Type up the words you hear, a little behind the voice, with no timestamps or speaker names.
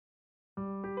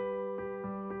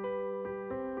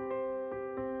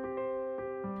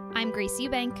I'm Grace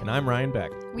Eubank. And I'm Ryan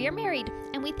Beck. We are married,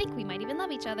 and we think we might even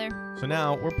love each other. So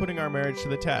now we're putting our marriage to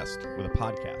the test with a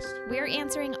podcast. We're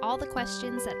answering all the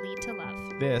questions that lead to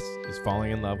love. This is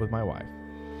Falling in Love with My Wife.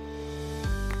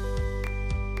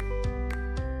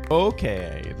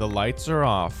 Okay, the lights are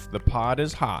off. The pod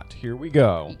is hot. Here we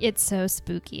go. It's so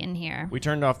spooky in here. We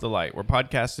turned off the light. We're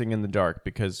podcasting in the dark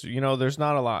because, there's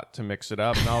not a lot to mix it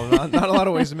up. Not a lot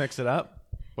of ways to mix it up.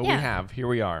 But Yeah. we have. Here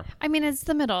we are. I mean, it's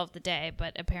the middle of the day,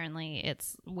 but apparently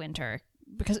it's winter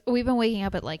because we've been waking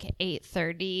up at like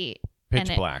 8:30.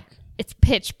 Pitch black. It's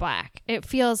pitch black. It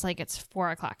feels like it's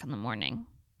 4 o'clock in the morning.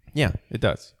 Yeah, it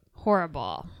does.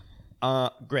 Horrible.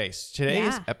 Grace, today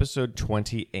is Yeah. episode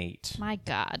 28. My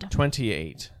God.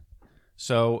 28.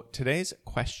 So today's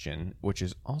question, which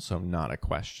is also not a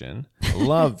question, I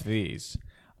love these,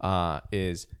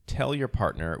 is tell your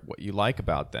partner what you like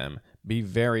about them. Be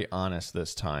very honest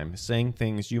this time, saying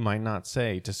things you might not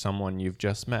say to someone you've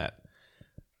just met.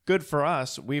 Good for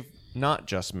us, we've not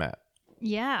just met.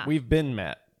 Yeah. We've been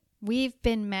met We've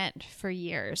been met for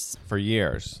years. for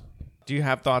years. Do you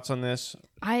have thoughts on this?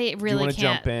 I Do you really want to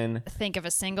can't jump in? think of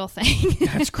a single thing.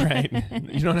 That's great.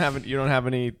 You don't have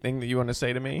anything that you want to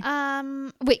say to me?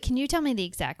 Wait, can you tell me the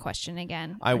exact question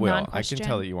again? I Or will. I non-question? can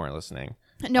tell that you weren't listening.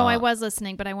 No, I was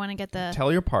listening, but I want to get the...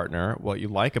 Tell your partner what you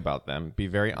like about them. Be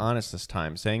very honest this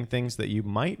time, saying things that you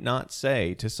might not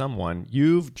say to someone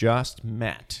you've just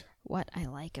met. What I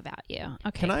like about you.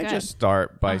 Okay, Can I good. just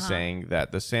start by saying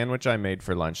that the sandwich I made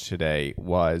for lunch today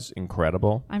was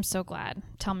incredible? I'm so glad.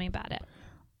 Tell me about it.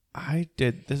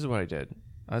 This is what I did.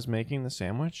 I was making the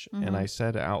sandwich and I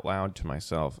said out loud to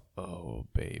myself, "Oh,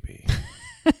 baby."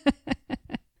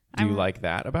 Do you like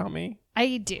that about me?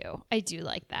 I do. I do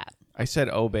like that. I said,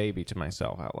 "Oh, baby," to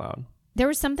myself out loud. There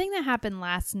was something that happened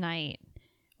last night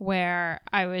where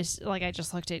I was like, I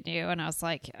just looked at you and I was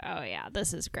like, oh yeah,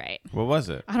 this is great. What was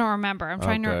it? I don't remember. I'm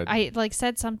trying to... good. I like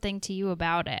said something to you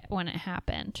about it when it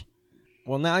happened.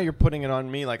 Well, now you're putting it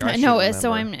on me like I should No, remember. so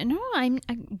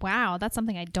wow, that's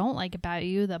something I don't like about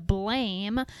you, the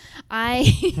blame. No,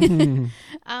 I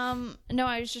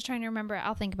was just trying to remember.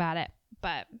 I'll think about it,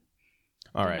 but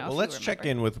All I don't right. know Well, if let's you check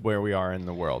remember. in with where we are in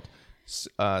the world. This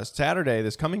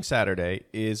coming Saturday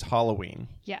is Halloween.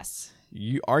 yes,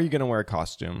 Are you going to wear a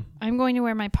costume? I'm going to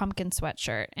wear my pumpkin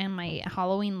sweatshirt and my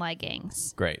Halloween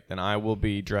leggings. Great. Then I will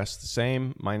be dressed the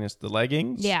same, minus the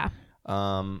leggings. Yeah,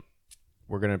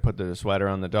 We're going to put the sweater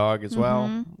on the dog as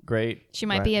well. Great. she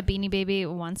might be a Beanie Baby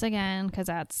once again because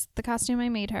that's the costume I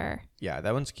made her. Yeah,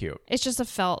 that one's cute. It's just a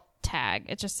felt tag.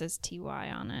 It just says TY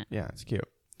on it. Yeah, it's cute.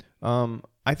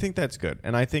 I think that's good.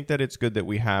 And I think that it's good that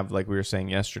we have, like we were saying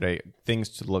yesterday, things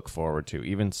to look forward to,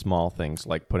 even small things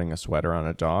like putting a sweater on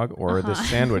a dog or the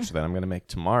sandwich that I'm going to make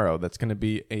tomorrow that's going to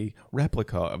be a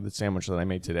replica of the sandwich that I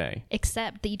made today.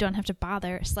 Except that you don't have to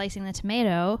bother slicing the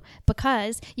tomato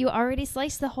because you already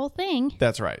sliced the whole thing.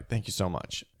 That's right. Thank you so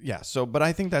much. Yeah. But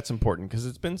I think that's important because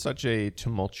it's been such a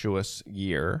tumultuous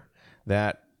year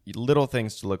that little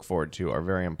things to look forward to are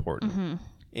very important.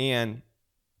 And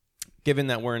given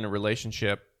that we're in a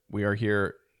relationship, we are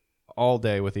here all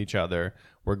day with each other.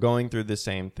 We're going through the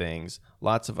same things.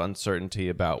 Lots of uncertainty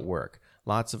about work.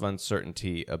 Lots of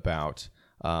uncertainty about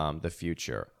the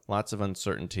future. Lots of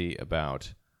uncertainty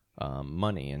about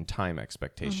money and time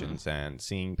expectations and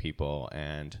seeing people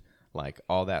and like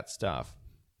all that stuff.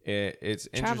 It's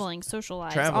Traveling, social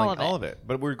lives, traveling, all of it.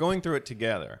 But we're going through it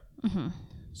together.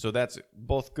 So that's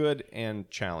both good and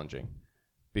challenging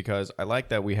because I like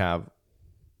that we have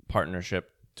partnership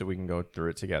so we can go through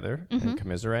it together and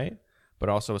commiserate, but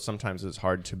also sometimes it's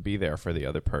hard to be there for the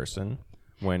other person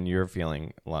when you're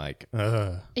feeling like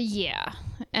Yeah.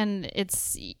 And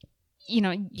it's,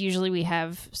 usually we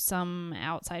have some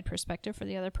outside perspective for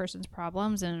the other person's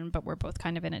problems, but we're both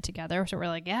kind of in it together. So we're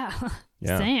like, yeah.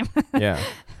 Same. yeah.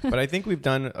 But I think we've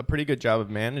done a pretty good job of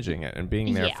managing it and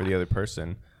being there for the other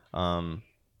person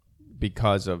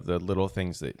because of the little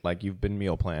things that, like, you've been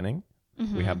meal planning.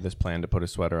 We have this plan to put a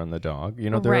sweater on the dog.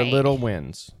 There are little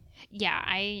wins. Yeah,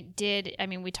 I did. I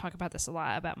mean, we talk about this a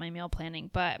lot about my meal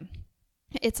planning, but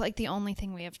it's like the only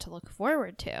thing we have to look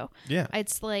forward to. Yeah.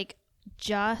 It's like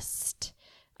just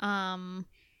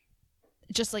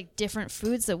like different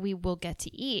foods that we will get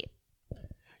to eat.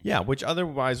 Yeah, which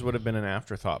otherwise would have been an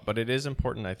afterthought. But it is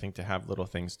important, I think, to have little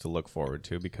things to look forward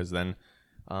to because then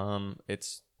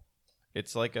it's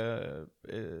like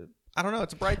I don't know.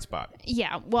 It's a bright spot.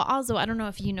 Yeah. Well, also, I don't know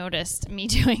if you noticed me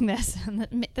doing this.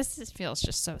 Feels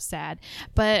just so sad.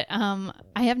 But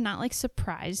I have not like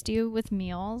surprised you with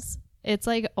meals. It's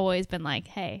like always been like,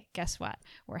 hey, guess what?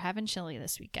 We're having chili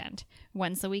this weekend.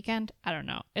 When's the weekend? I don't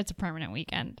know. It's a permanent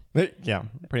weekend. Yeah,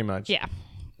 pretty much. Yeah.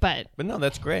 But no,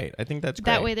 that's great. I think that's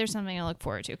great. that way there's something to look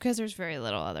forward to because there's very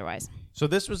little otherwise. So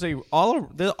this was all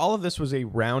of this was a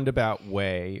roundabout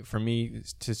way for me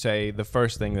to say the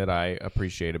first thing that I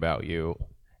appreciate about you,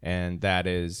 and that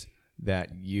is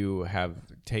that you have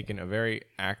taken a very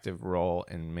active role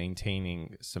in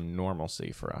maintaining some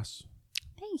normalcy for us.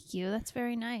 Thank you. That's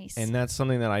very nice. And that's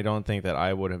something that I don't think that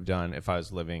I would have done if I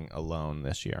was living alone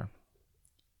this year.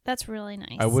 That's really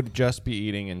nice. I would just be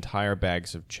eating entire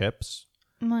bags of chips.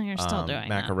 Well, you're still doing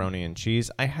macaroni and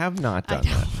cheese. I have not done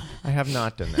that. I have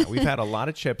not done that. We've had a lot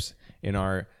of chips in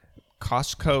our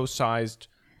Costco-sized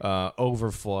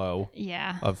overflow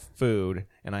of food,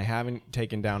 and I haven't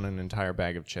taken down an entire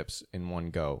bag of chips in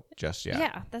one go just yet.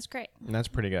 Yeah, that's great. And that's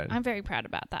pretty good. I'm very proud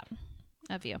about that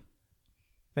of you.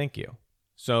 Thank you.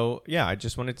 So, yeah, I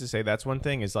just wanted to say that's one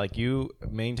thing is like you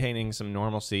maintaining some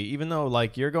normalcy, even though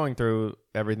like you're going through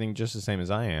everything just the same as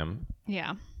I am.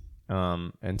 Yeah.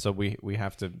 And so we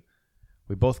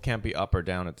both can't be up or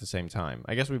down at the same time.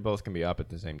 I guess we both can be up at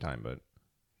the same time, but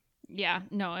yeah,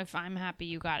 no, if I'm happy,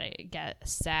 you gotta get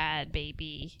sad,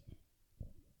 baby.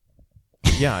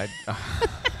 Yeah.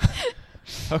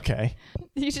 Okay.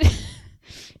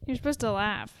 You're supposed to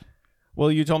laugh.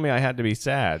 Well, you told me I had to be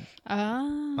sad.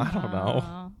 Oh. I don't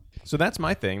know. So that's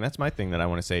my thing. That's my thing that I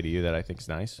want to say to you that I think is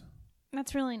nice.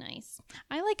 That's really nice.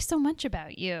 I like so much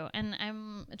about you, and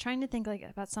I'm trying to think like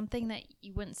about something that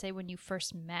you wouldn't say when you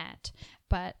first met,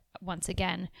 but once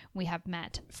again, we have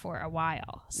met for a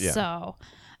while. Yeah. So,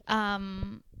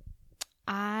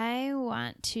 I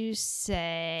want to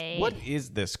say, what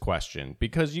is this question?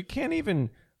 Because you can't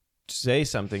even say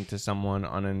something to someone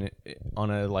on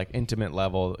a like intimate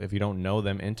level if you don't know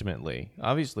them intimately.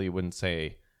 Obviously, you wouldn't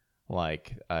say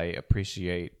like I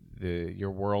appreciate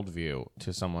your worldview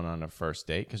to someone on a first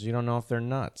date because you don't know if they're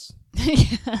nuts.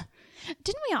 Yeah.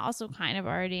 Didn't we also kind of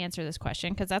already answer this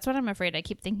question? Because that's what I'm afraid. I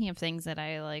keep thinking of things that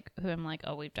I like, who I'm like,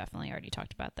 oh, we've definitely already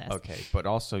talked about this. Okay, but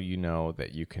also you know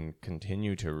that you can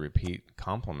continue to repeat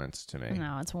compliments to me.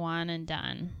 No, it's one and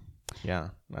done. Yeah,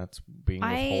 that's being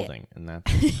withholding, and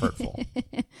that's hurtful.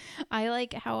 I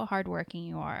like how hardworking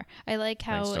you are. I like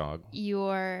how Thanks, dog.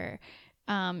 you're,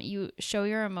 you show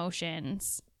your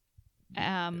emotions.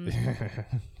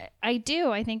 I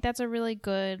do. I think that's a really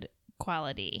good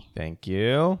quality. Thank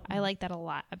you. I like that a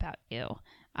lot about you.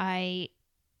 I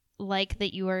like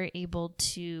that you are able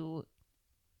to,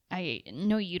 I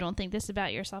know you don't think this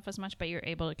about yourself as much, but you're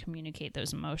able to communicate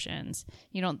those emotions.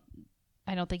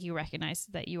 I don't think you recognize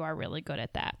that you are really good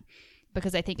at that,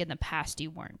 because I think in the past you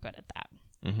weren't good at that.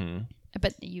 Mm-hmm.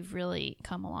 But you've really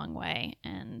come a long way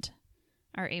and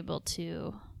are able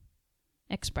to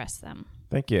express them.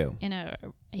 Thank you. In I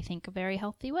think, a very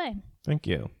healthy way. Thank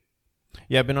you.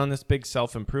 Yeah, I've been on this big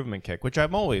self-improvement kick, which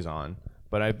I'm always on,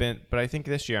 but I think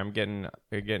this year I'm getting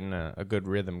a good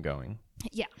rhythm going.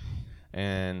 Yeah.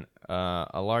 And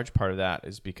a large part of that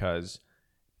is because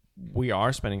we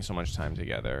are spending so much time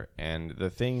together, and the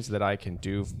things that I can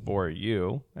do for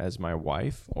you as my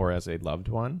wife or as a loved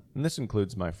one, and this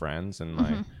includes my friends and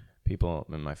my people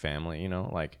in my family,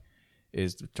 like,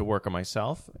 is to work on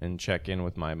myself and check in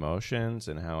with my emotions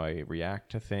and how I react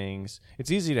to things.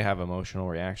 It's easy to have emotional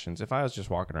reactions. If I was just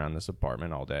walking around this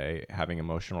apartment all day having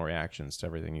emotional reactions to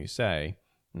everything you say,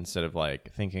 instead of like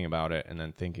thinking about it and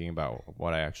then thinking about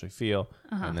what I actually feel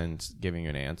and then giving you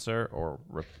an answer or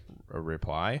a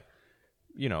reply,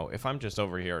 if I'm just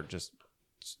over here just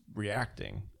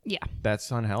reacting,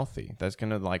 that's unhealthy. That's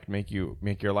going to like make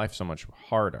your life so much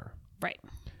harder. Right.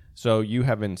 So you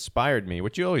have inspired me,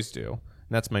 which you always do. And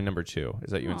that's my number 2,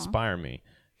 is that you inspire me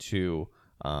to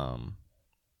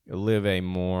live a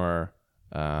more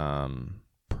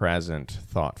present,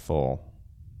 thoughtful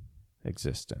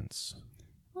existence.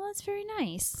 Well, that's very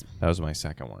nice. That was my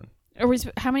second one.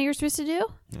 How many you're supposed to do?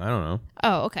 I don't know.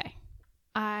 Oh, okay.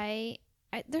 I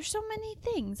there's so many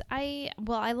things. I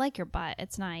like your butt.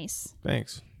 It's nice.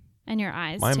 Thanks. And your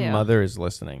eyes, my too. My mother is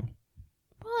listening.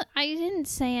 Well, I didn't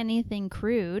say anything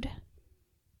crude.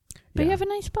 But you have a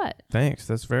nice butt. Thanks.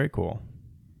 That's very cool.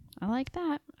 I like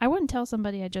that. I wouldn't tell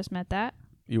somebody I just met that.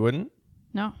 You wouldn't?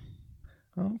 No.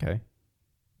 Oh, okay.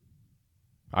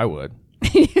 I would.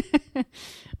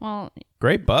 Well,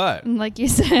 great butt. Like you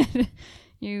said,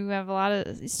 you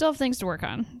still have things to work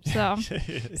on. So,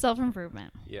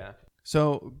 self-improvement. Yeah.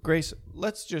 So, Grace,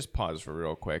 let's just pause for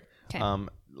real quick. Okay.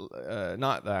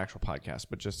 Not the actual podcast,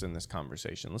 but just in this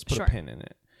conversation. Let's put a pin in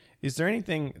it. Is there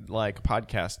anything like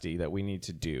podcasty that we need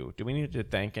to do? Do we need to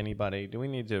thank anybody? Do we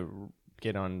need to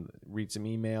read some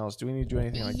emails? Do we need to do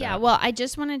anything like that? Yeah, well, I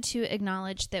just wanted to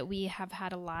acknowledge that we have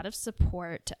had a lot of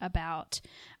support about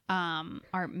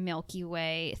our Milky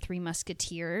Way 3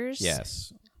 Musketeers.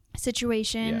 Yes.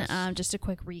 situation. Yes. Just a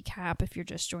quick recap if you're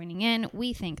just joining in.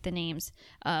 We think the names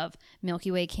of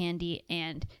Milky Way candy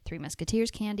and Three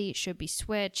Musketeers candy should be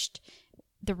switched.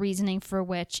 The reasoning for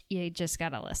which you just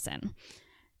gotta listen.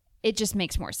 It just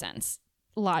makes more sense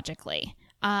logically.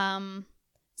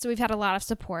 So we've had a lot of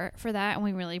support for that, and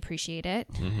we really appreciate it.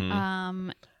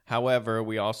 However,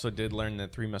 we also did learn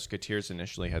that Three Musketeers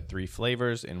initially had 3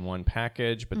 flavors in one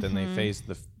package, but then they phased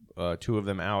the 2 of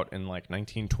them out in like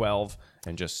 1912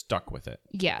 and just stuck with it.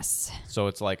 Yes. So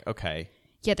it's like, okay.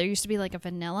 Yeah, there used to be like a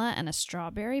vanilla and a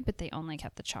strawberry, but they only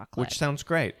kept the chocolate. Which sounds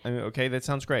great. I mean, okay, that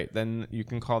sounds great. Then you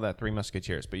can call that Three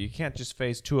Musketeers, but you can't just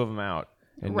phase 2 of them out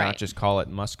and Right. not just call it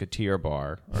Musketeer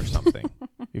Bar or something.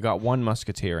 You got one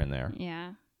Musketeer in there.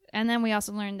 Yeah. And then we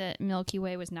also learned that Milky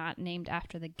Way was not named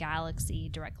after the galaxy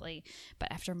directly, but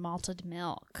after malted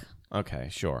milk. Okay,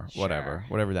 sure. Whatever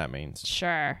that means.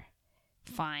 Sure.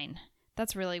 Fine.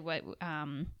 That's really what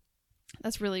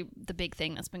that's really the big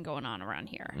thing that's been going on around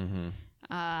here.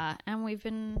 And we've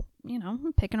been,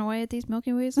 picking away at these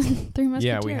Milky Ways and Three Musketeers.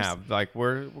 Yeah, we have. Like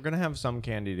we're gonna have some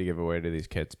candy to give away to these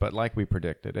kids, but like we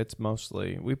predicted, it's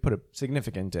mostly we put a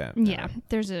significant dent. Yeah,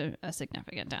 there's a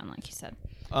significant down, like you said.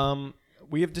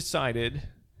 We have decided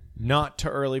not to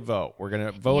early vote. We're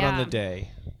gonna vote on Yeah. the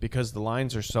day because the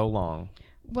lines are so long.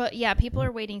 Well, yeah, people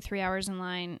are waiting 3 hours in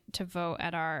line to vote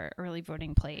at our early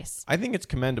voting place. I think it's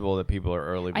commendable that people are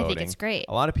early voting. I think it's great.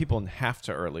 A lot of people have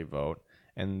to early vote.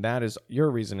 And that is your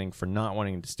reasoning for not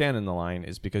wanting to stand in the line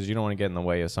is because you don't want to get in the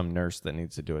way of some nurse that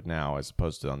needs to do it now as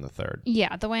opposed to on the 3rd.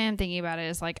 Yeah, the way I'm thinking about it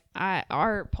is like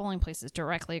our polling place is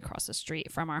directly across the street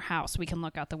from our house. We can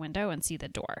look out the window and see the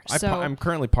door. I'm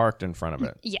currently parked in front of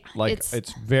it. Yeah, Like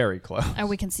it's very close. and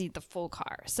we can see the full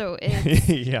car. So it's,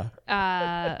 Yeah.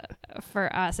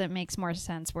 for us, it makes more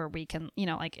sense where we can,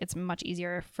 it's much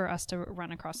easier for us to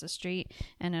run across the street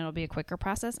and it'll be a quicker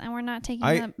process. And we're not taking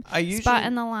the spot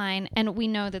in the line. And we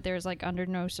know that there's like under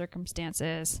no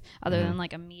circumstances other than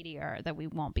like a meteor that we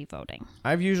won't be voting.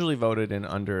 I've usually voted in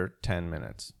under 10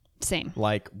 minutes. Same.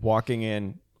 Like walking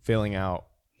in, filling out,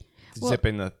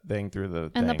 zipping the thing through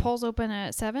the And thing. the polls open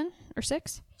at 7 or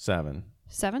 6? 7.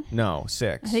 7? No,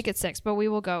 6. I think it's 6, but we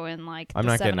will go in like I'm the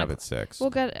not 7 getting up o'clock. at 6.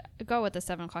 We'll go at the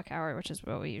 7 o'clock hour, which is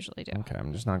what we usually do. Okay,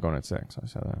 I'm just not going at 6. I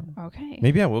said that. Okay.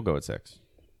 Maybe I will go at 6.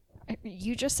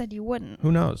 You just said you wouldn't.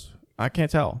 Who knows? I can't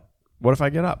tell. What if I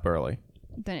get up early?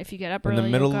 Then if you get up In early, the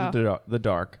middle you'll of go. the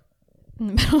dark. In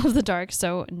the middle of the dark,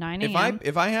 so 9 a.m.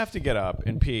 If I have to get up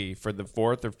and pee for the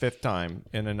 4th or 5th time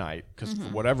in a night, because for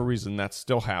whatever reason that's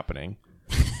still happening,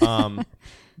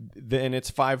 then it's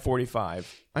 5:45.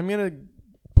 I'm gonna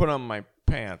put on my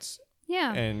pants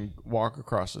Yeah. and walk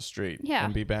across the street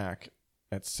and be back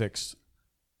at 6:10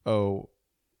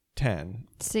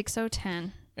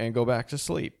 6:10. and go back to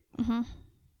sleep I think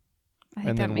and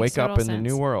that then makes wake up total in the new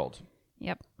sense. world.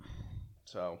 Yep.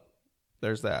 So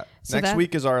there's that. So Next that-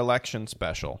 week is our election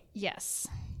special. Yes.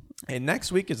 And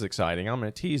next week is exciting. I'm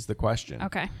going to tease the question.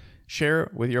 Okay.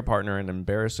 Share with your partner an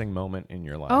embarrassing moment in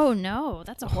your life. Oh no,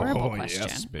 that's a horrible Oh, question.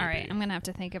 yes, All right, baby. I'm gonna have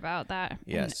to think about that.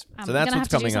 Yes. I'm So that's gonna what's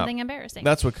have to coming do up. something embarrassing.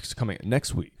 That's what's coming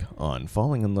next week on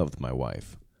Falling in Love with My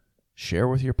Wife. Share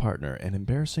with your partner an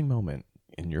embarrassing moment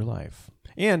in your life.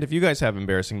 And if you guys have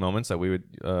embarrassing moments that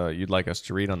you'd like us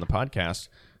to read on the podcast,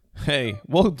 hey,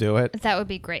 we'll do it. That would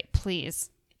be great. Please.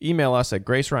 Email us at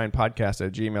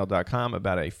graceryanpodcast@gmail.com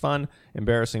about a fun,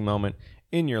 embarrassing moment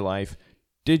in your life.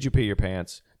 Did you pee your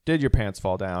pants? Did your pants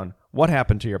fall down? What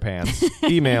happened to your pants?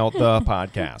 Email the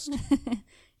podcast.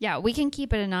 Yeah, we can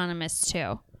keep it anonymous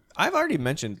too. I've already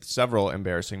mentioned several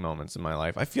embarrassing moments in my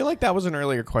life. I feel like that was an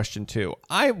earlier question too.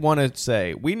 I want to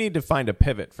say we need to find a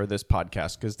pivot for this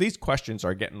podcast because these questions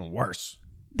are getting worse.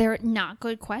 They're not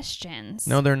good questions.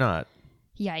 No, they're not.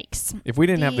 Yikes. If we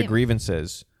didn't have the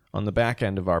grievances on the back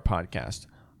end of our podcast,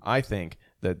 I think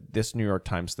that this New York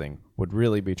Times thing would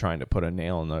really be trying to put a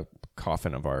nail in the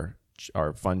coffin of our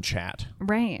fun chat.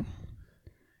 Right.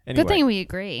 Anyway, Good thing we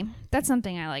agree. That's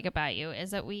something I like about you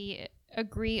is that we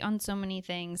agree on so many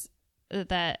things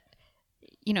that,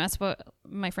 that's what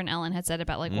my friend Ellen had said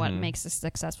about like what makes a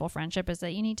successful friendship is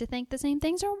that you need to think the same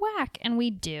things are whack. And we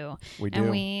do. And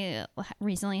we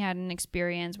recently had an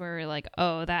experience where we were like,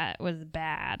 oh, that was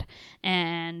bad.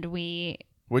 And we...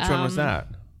 Which one was that?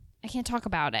 I can't talk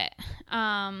about it.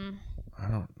 I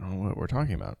don't know what we're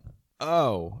talking about.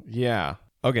 Oh, yeah.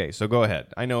 Okay, so go ahead.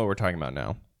 I know what we're talking about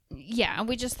now. Yeah,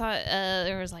 we just thought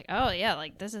there was like, oh yeah,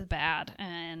 like this is bad,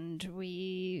 and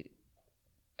we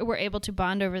were able to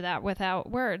bond over that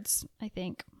without words, I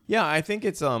think. Yeah, I think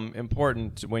it's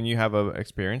important when you have an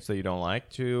experience that you don't like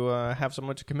to have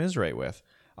someone to commiserate with.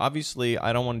 Obviously,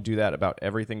 I don't want to do that about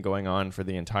everything going on for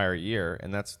the entire year,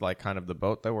 and that's like kind of the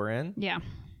boat that we're in. Yeah.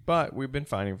 But we've been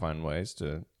finding fun ways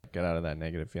to get out of that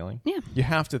negative feeling. Yeah. You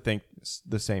have to think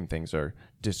the same things are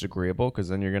disagreeable, because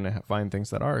then you're going to find things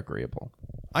that are agreeable.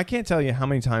 I can't tell you how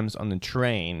many times on the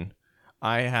train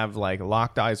I have like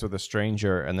locked eyes with a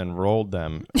stranger and then rolled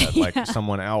them at like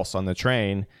someone else on the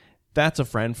train. That's a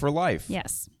friend for life.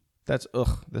 Yes. That's,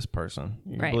 this person.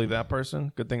 You Right. believe that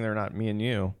person? Good thing they're not me and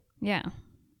you. Yeah.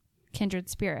 Kindred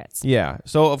spirits. Yeah.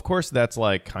 So, of course, that's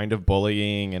like kind of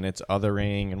bullying and it's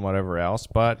othering and whatever else.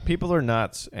 But people are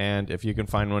nuts. And if you can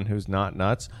find one who's not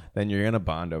nuts, then you're going to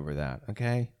bond over that.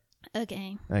 Okay?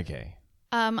 Okay. Okay.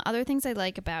 Other things I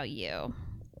like about you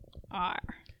are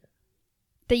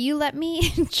that you let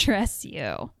me dress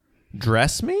you.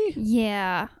 Dress me?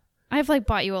 Yeah. I've like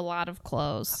bought you a lot of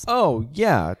clothes. Oh,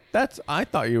 yeah. I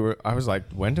thought you were, I was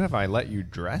like, when have I let you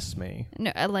dress me?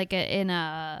 No, like in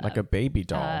a Like a baby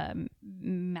doll.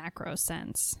 macro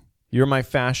sense. You're my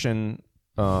fashion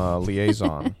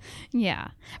liaison. Yeah.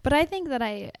 But I think that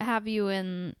I have you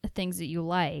in things that you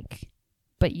like,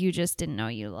 but you just didn't know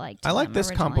you liked. I like them this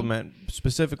originally. compliment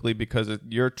specifically because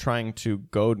you're trying to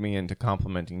goad me into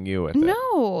complimenting you with it.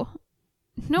 No.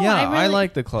 No, yeah, I I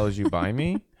like the clothes you buy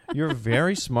me. You're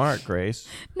very smart, Grace.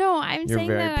 No, I'm You're saying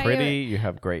very that pretty. You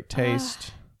have great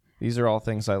taste. These are all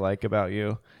things I like about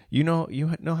you. You know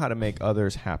how to make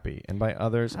others happy, and by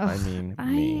others I mean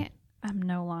me. I'm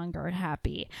no longer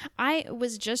happy. I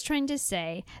was just trying to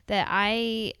say that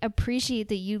I appreciate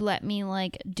that you let me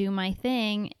like do my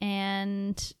thing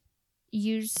and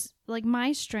use like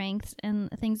my strengths and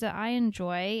things that I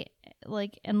enjoy,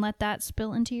 like, and let that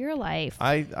spill into your life.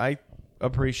 I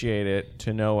appreciate it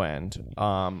to no end.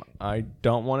 I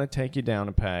don't want to take you down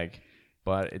a peg,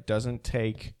 but it doesn't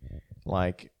take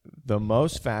like the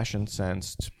most fashion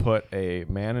sense to put a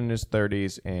man in his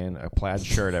 30s in a plaid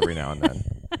shirt every now and then.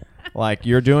 Like,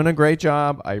 you're doing a great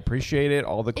job. I appreciate it.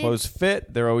 All the clothes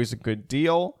fit. They're always a good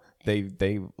deal.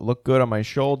 They look good on my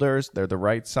shoulders. They're the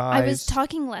right size. I was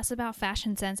talking less about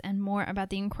fashion sense and more about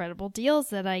the incredible deals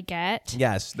that I get.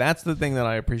 Yes, that's the thing that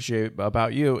I appreciate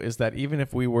about you, is that even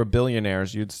if we were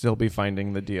billionaires, you'd still be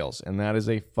finding the deals. And that is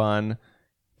a fun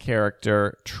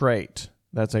character trait.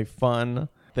 That's a fun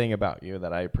thing about you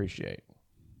that I appreciate.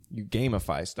 You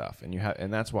gamify stuff,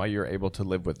 and that's why you're able to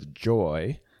live with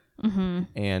joy. Mm-hmm.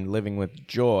 And living with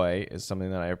joy is something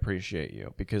that I appreciate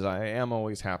you, because I am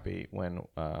always happy when,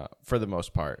 for the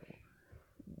most part,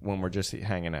 when we're just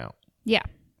hanging out. Yeah.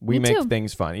 We me make too.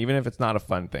 things fun, even if it's not a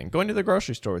fun thing. Going to the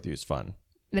grocery store with you is fun.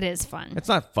 It is fun. It's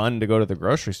not fun to go to the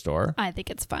grocery store. I think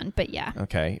it's fun, but yeah.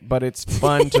 Okay, but it's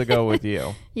fun to go with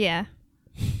you. Yeah.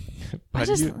 But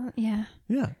yeah.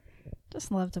 yeah,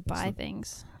 Just love to buy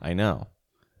things. I know.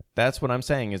 That's what I'm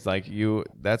saying, is like you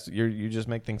just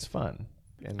make things fun.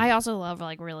 And I also love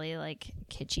like really like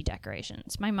kitschy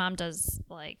decorations. My mom does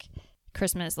like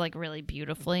Christmas like really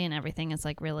beautifully, and everything is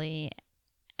like really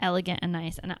elegant and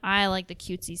nice. And I like the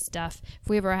cutesy stuff. If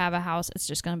we ever have a house, it's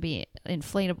just going to be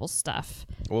inflatable stuff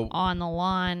on the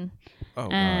lawn. Oh,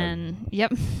 and God.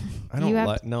 Yep. I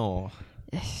don't no.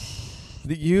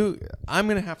 I'm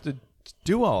going to have to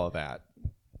do all of that.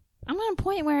 I'm going to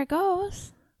point where it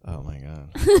goes. Oh my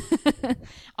God.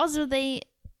 Also, they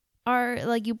are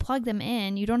like, you plug them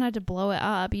in. You don't have to blow it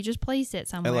up. You just place it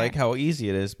somewhere. I like how easy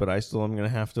it is, but I still am going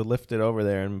to have to lift it over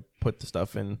there and put the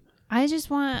stuff in. I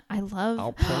love.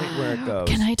 I'll point where it goes.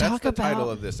 Can I That's talk the about title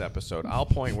of this episode. I'll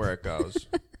point where it goes.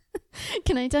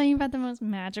 Can I tell you about the most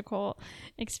magical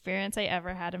experience I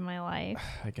ever had in my life?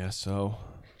 I guess so.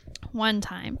 One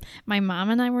time, my mom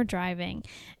and I were driving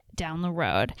down the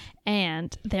road,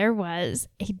 and there was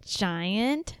a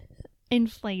giant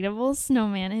inflatable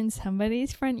snowman in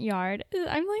somebody's front yard.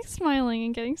 I'm like smiling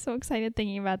and getting so excited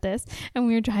thinking about this. And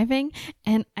we were driving,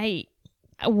 and a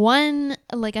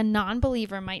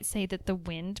non-believer might say that the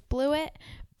wind blew it,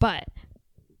 but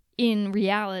in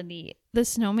reality, the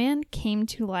snowman came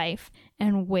to life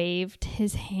and waved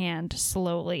his hand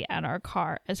slowly at our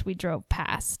car as we drove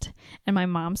past. And my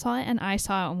mom saw it and I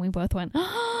saw it, and we both went,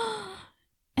 "Oh!"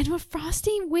 And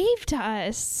Frosty waved to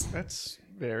us. That's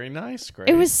very nice, Grace.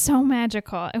 It was so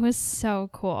magical. It was so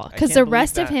cool. I Because can't the believe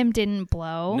rest of that. him didn't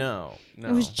blow. No.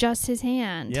 It was just his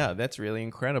hand. Yeah, that's really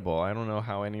incredible. I don't know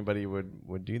how anybody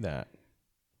would do that.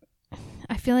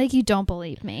 I feel like you don't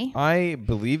believe me. I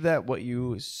believe that what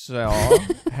you saw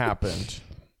happened.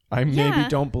 I maybe Yeah.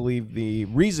 don't believe the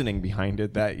reasoning behind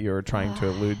it that you're trying to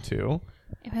allude to.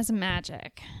 It was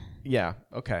magic. Yeah,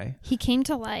 okay. He came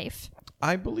to life.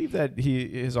 I believe that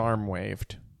his arm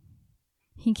waved.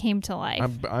 He came to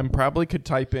life. I'm probably could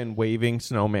type in waving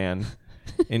snowman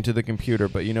into the computer,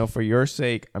 but for your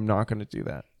sake, I'm not going to do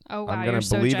that. Oh, wow. I'm going You're to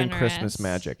so believe generous. in Christmas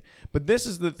magic. But this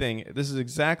is the thing. This is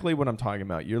exactly what I'm talking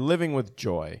about. You're living with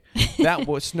joy. That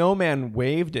snowman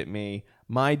waved at me.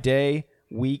 My day,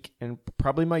 week, and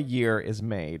probably my year is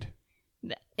made.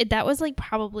 That was like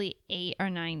probably 8 or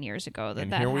 9 years ago that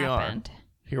And that here we happened.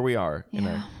 Here we are in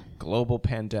Yeah. a global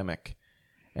pandemic,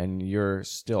 and you're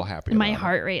still happy. My about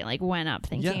heart rate like went up it.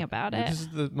 thinking about it. This is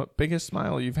the biggest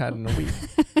smile you've had in a week,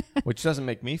 which doesn't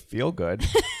make me feel good.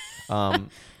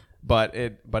 But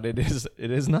it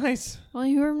is nice. Well,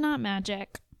 you're not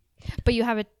magic. But you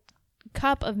have a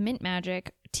cup of mint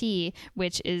magic tea,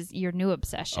 which is your new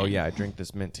obsession. Oh yeah, I drink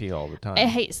this mint tea all the time.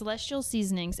 Hey, Celestial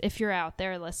Seasonings, if you're out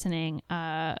there listening,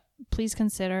 please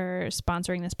consider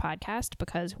sponsoring this podcast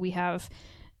because we have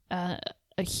a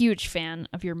huge fan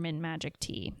of your mint magic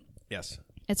tea. Yes.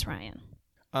 It's Ryan.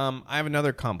 I have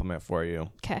another compliment for you.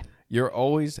 Okay. You're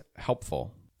always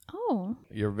helpful. Oh.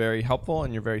 You're very helpful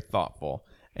and you're very thoughtful.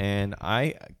 And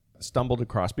I stumbled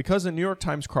across, because the New York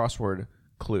Times crossword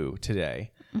clue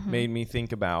today made me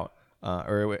think about,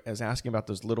 or I was asking about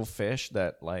those little fish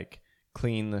that like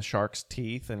clean the shark's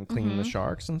teeth and clean the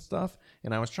sharks and stuff.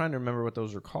 And I was trying to remember what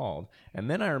those were called. And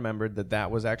then I remembered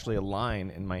that was actually a line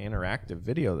in my interactive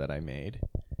video that I made.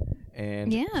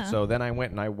 And so then I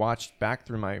went and I watched back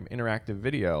through my interactive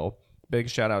video. Big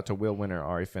shout out to Will Winter,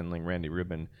 Ari Findling, Randy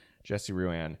Rubin, Jesse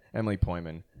Ruan, Emily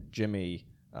Poyman, Jimmy.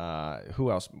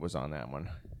 Who else was on that one?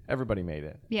 Everybody made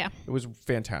it. Yeah. It was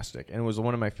fantastic. And it was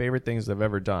one of my favorite things I've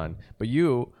ever done. But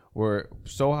you were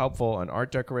so helpful in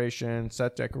art decoration,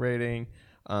 set decorating,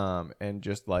 and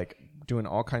just like doing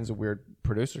all kinds of weird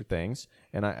producer things.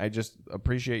 And I just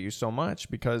appreciate you so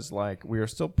much because like we are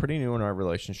still pretty new in our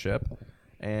relationship.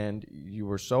 And you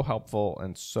were so helpful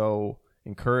and so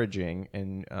encouraging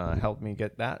and helped me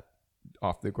get that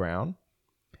off the ground.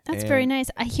 That's very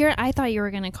nice. I thought you were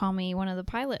going to call me one of the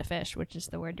pilot fish, which is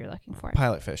the word you're looking for.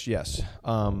 Pilot fish, yes.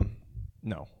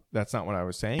 No, that's not what I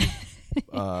was saying.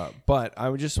 But I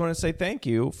would just want to say thank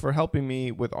you for helping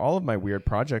me with all of my weird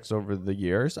projects over the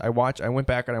years. I went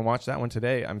back and I watched that one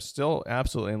today. I'm still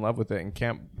absolutely in love with it and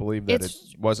can't believe that it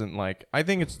wasn't like, I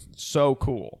think it's so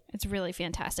cool. It's really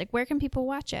fantastic. Where can people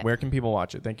watch it? Where can people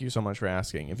watch it? Thank you so much for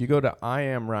asking. If you go to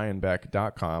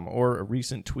IamRyanBeck.com or a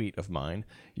recent tweet of mine,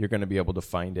 you're going to be able to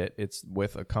find it. It's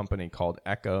with a company called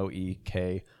Echo,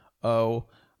 EKO.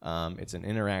 It's an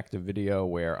interactive video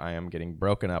where I am getting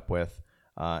broken up with.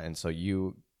 And so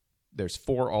there's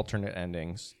 4 alternate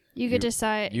endings. You could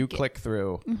decide. You click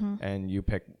through and you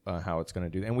pick how it's going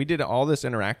to do. And we did all this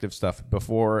interactive stuff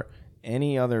before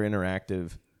any other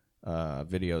interactive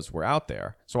videos were out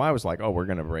there. So I was like, oh, we're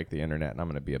going to break the internet and I'm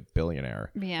going to be a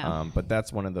billionaire. Yeah. But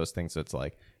that's one of those things that's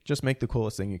like, just make the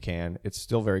coolest thing you can. It's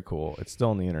still very cool. It's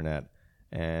still on the internet.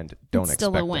 And don't it's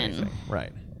expect still a win. anything.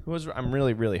 Right. I'm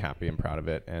really, really happy and proud of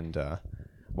it. And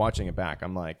watching it back,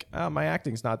 I'm like, oh, my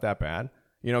acting's not that bad.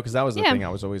 You know, because that was the thing I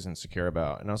was always insecure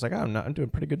about. And I was like, I'm doing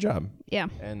a pretty good job. Yeah.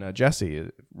 And Jessie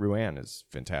Ruan is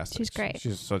fantastic. She's great.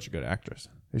 She's such a good actress.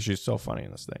 She's so funny in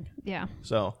this thing. Yeah.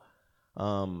 So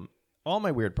all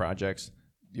my weird projects,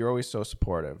 you're always so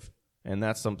supportive. And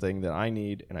that's something that I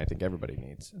need and I think everybody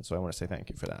needs. And so I want to say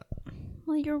thank you for that.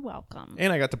 Well, you're welcome.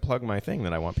 And I got to plug my thing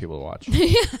that I want people to watch.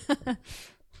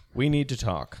 We Need to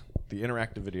Talk, the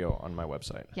interactive video on my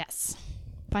website. Yes.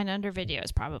 Find it under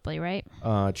videos probably, right?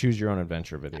 Choose Your Own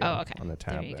Adventure video. Oh, okay. On the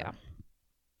tab there you go.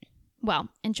 Well,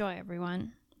 enjoy,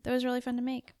 everyone. That was really fun to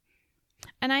make.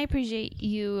 And I appreciate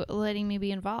you letting me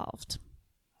be involved.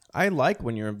 I like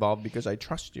when you're involved because I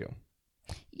trust you.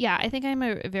 Yeah, I think I'm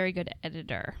a very good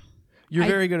editor. You're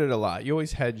very good at a lot. You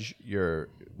always hedge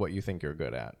what you think you're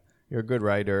good at. You're a good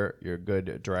writer. You're good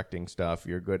at directing stuff.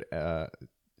 You're good.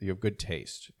 You have good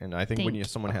taste, and I think when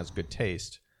someone has good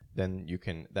taste, then you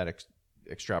can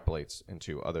extrapolates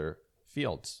into other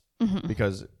fields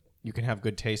because you can have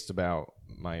good taste about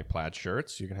my plaid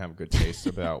shirts. You can have good taste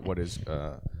about what is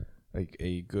a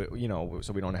good,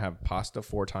 so we don't have pasta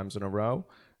 4 times in a row.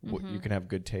 You can have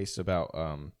good taste about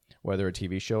whether a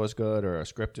TV show is good or a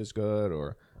script is good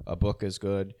or a book is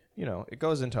good. It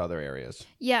goes into other areas.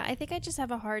 Yeah, I think I just have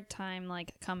a hard time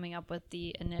coming up with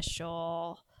the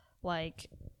initial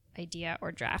idea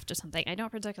or draft or something. I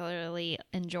don't particularly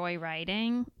enjoy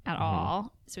writing at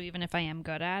all. So even if I am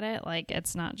good at it,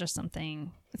 it's not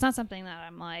something that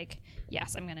I'm like,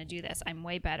 yes, I'm going to do this. I'm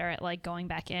way better at going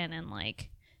back in and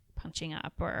punching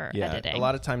up or editing. A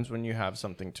lot of times when you have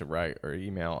something to write or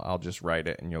email, I'll just write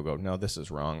it and you'll go, no, this is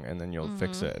wrong. And then you'll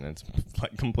fix it and it's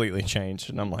completely changed.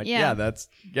 And I'm like, yeah.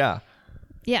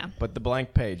 But the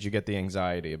blank page, you get the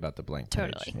anxiety about the blank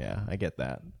page. Totally. Yeah, I get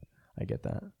that.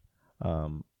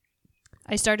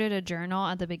 I started a journal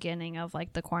at the beginning of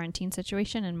like the quarantine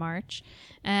situation in March,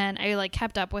 and I like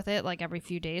kept up with it like every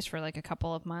few days for like a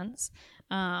couple of months.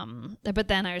 But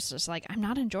then I was just like, I'm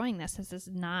not enjoying this. This is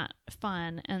not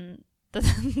fun. And the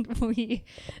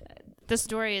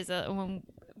story is that when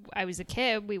I was a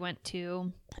kid, we went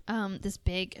to this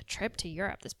big trip to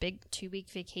Europe, this big 2-week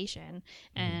vacation,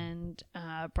 and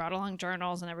brought along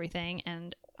journals and everything.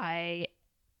 And I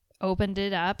opened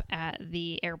it up at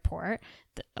the airport,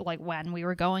 like when we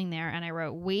were going there, and I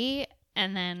wrote "we,"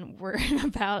 and then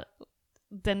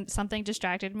then something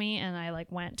distracted me, and I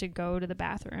like went to go to the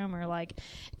bathroom or like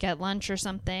get lunch or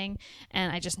something,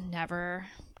 and I just never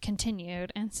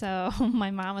continued. And so my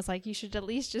mom was like, you should at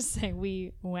least just say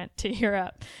 "we went to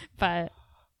Europe," but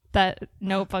that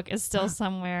notebook is still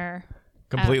somewhere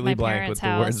completely blank with the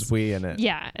words "we" in it.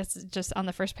 Yeah, it's just on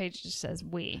the first page. It just says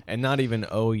 "we," and not even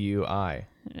 "OUI."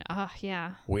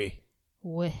 Yeah. We.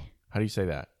 How do you say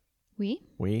that? We.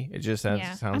 It just sounds.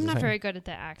 Yeah. sounds I'm the not same. very good at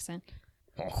the accent.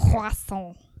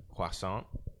 Croissant.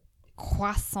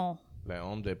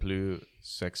 L'homme le plus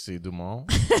sexy du monde.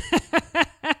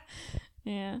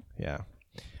 Yeah. Yeah.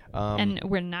 And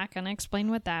we're not going to explain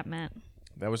what that meant.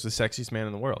 That was the sexiest man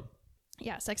in the world.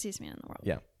 Yeah, sexiest man in the world.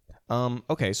 Yeah.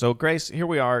 Okay, so Grace, here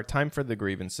we are. Time for the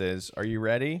grievances. Are you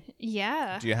ready?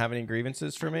 Yeah. Do you have any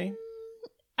grievances for me?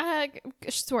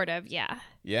 Sort of, yeah.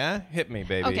 Yeah? Hit me,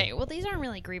 baby. Okay, well, these aren't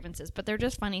really grievances, but they're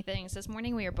just funny things. This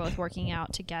morning we were both working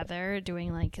out together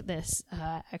doing like this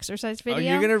exercise video.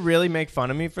 Are you going to really make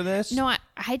fun of me for this? No,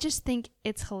 I just think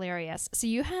it's hilarious. So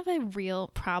you have a real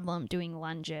problem doing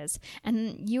lunges,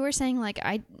 and you were saying like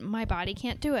my body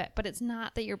can't do it, but it's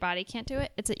not that your body can't do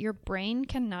it. It's that your brain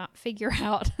cannot figure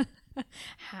out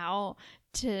how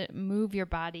to move your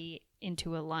body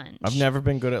into a lunge. I've never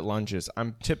been good at lunges.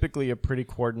 I'm typically a pretty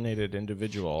coordinated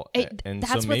individual, and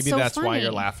so maybe that's why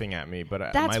you're laughing at me.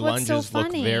 But my lunges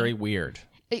look very weird.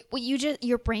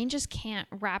 Your brain just can't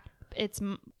wrap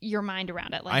your mind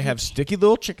around it. Like I have sticky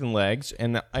little chicken legs,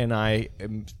 and I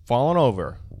am falling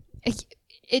over.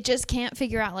 It just can't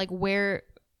figure out like where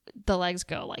the legs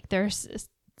go. Like there's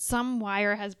some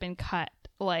wire has been cut,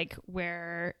 like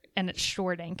where. And it's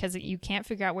shorting because you can't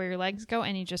figure out where your legs go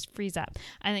and you just freeze up.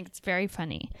 I think it's very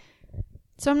funny.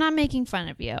 So I'm not making fun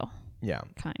of you. Yeah.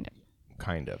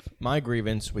 Kind of. My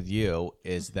grievance with you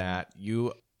is that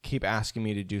you keep asking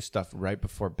me to do stuff right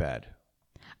before bed.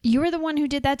 You were the one who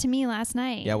did that to me last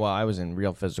night. Yeah, well, I was in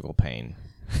real physical pain.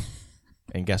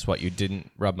 And guess what? You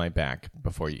didn't rub my back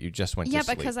before you just went to sleep.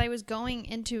 Yeah, because I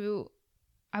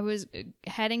was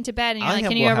heading to bed, and you're like,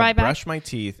 "Can you go right back?" Brush my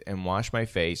teeth and wash my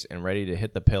face and ready to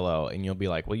hit the pillow, and you'll be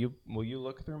like, "Will you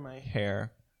look through my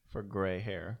hair for gray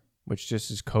hair?" Which just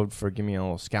is code for give me a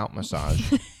little scalp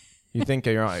massage. You think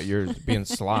you're being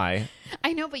sly?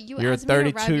 I know, but you're a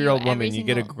 32-year-old woman. You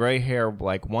get a gray hair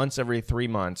like once every 3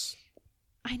 months.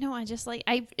 I know. I just like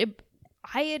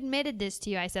I admitted this to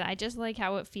you. I said I just like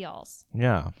how it feels.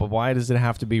 Yeah, but why does it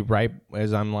have to be right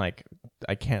as I'm like?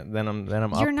 I can't. Then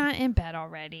I'm up. You're not in bed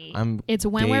already. It's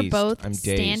when dazed. we're both I'm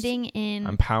standing in.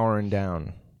 I'm powering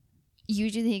down.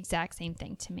 You do the exact same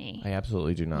thing to me. I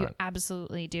absolutely do not. You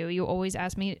absolutely do. You always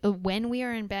ask me when we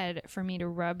are in bed for me to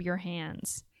rub your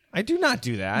hands. I do not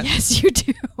do that. Yes, you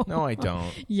do. No, I don't.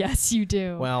 Yes, you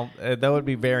do. Well, that would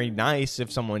be very nice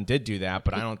if someone did do that,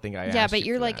 but I don't think I asked. Yeah, but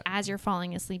you're like, that. as you're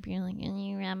falling asleep, you're like, can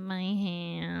you rub my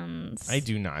hands? I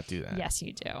do not do that. Yes,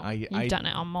 you do. You've done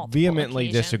it on multiple vehemently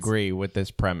occasions. disagree with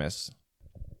this premise.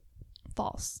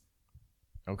 False.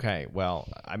 Okay, well,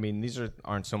 I mean, these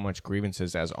aren't so much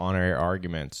grievances as on-air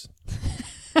arguments.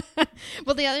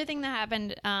 Well, the other thing that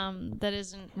happened that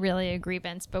isn't really a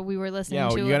grievance, but we were listening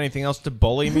to... Yeah, you got anything else to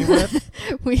bully me with?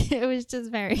 It was just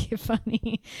very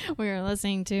funny. We were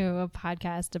listening to a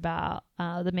podcast about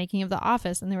the making of The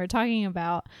Office, and they were talking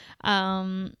about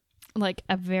like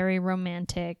a very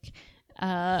romantic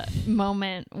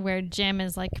moment where Jim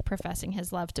is like professing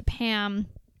his love to Pam.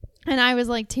 And I was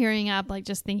like tearing up, like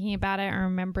just thinking about it and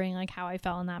remembering like how I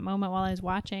felt in that moment while I was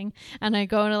watching. And I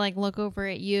go to like look over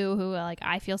at you, who like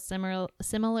I feel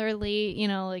similarly, you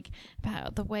know, like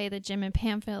about the way that Jim and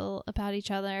Pam feel about each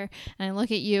other. And I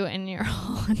look at you, and your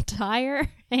whole entire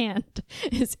hand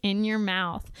is in your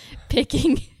mouth,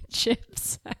 picking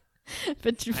chips. I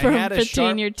had a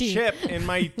sharp your teeth. chip in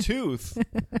my tooth.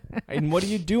 And what do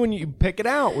you do when you pick it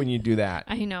out when you do that?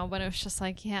 I know, but it was just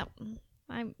like, yeah.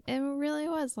 It really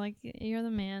was like, you're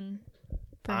the man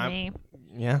for me.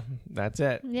 Yeah, that's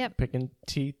it. Yep. Picking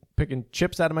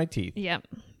chips out of my teeth. Yep.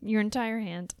 Your entire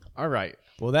hand. All right.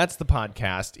 Well, that's the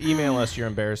podcast. Email us your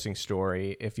embarrassing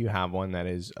story if you have one that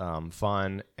is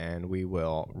fun, and we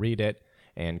will read it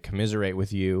and commiserate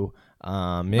with you.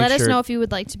 Let us know if you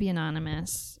would like to be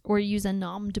anonymous or use a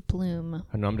nom de plume.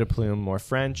 A nom de plume, or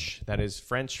French. That is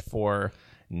French for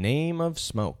name of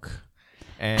smoke.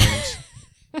 And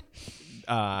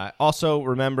also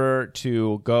remember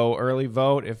to go early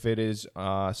vote if it is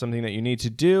something that you need to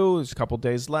do. There's a couple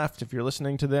days left if you're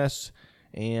listening to this.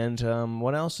 And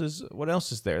what else is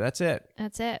there? That's it.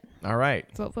 That's it. All right.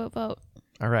 Vote, vote, vote.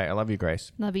 All right. I love you,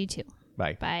 Grace. Love you too.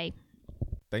 Bye. Bye.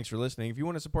 Thanks for listening. If you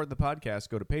want to support the podcast,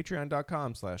 go to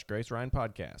patreon.com/Grace Ryan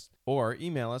Podcast or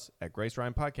email us at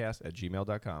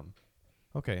graceryanpodcast@gmail.com.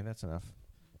 Okay, that's enough.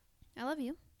 I love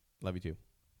you. Love you too.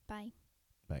 Bye.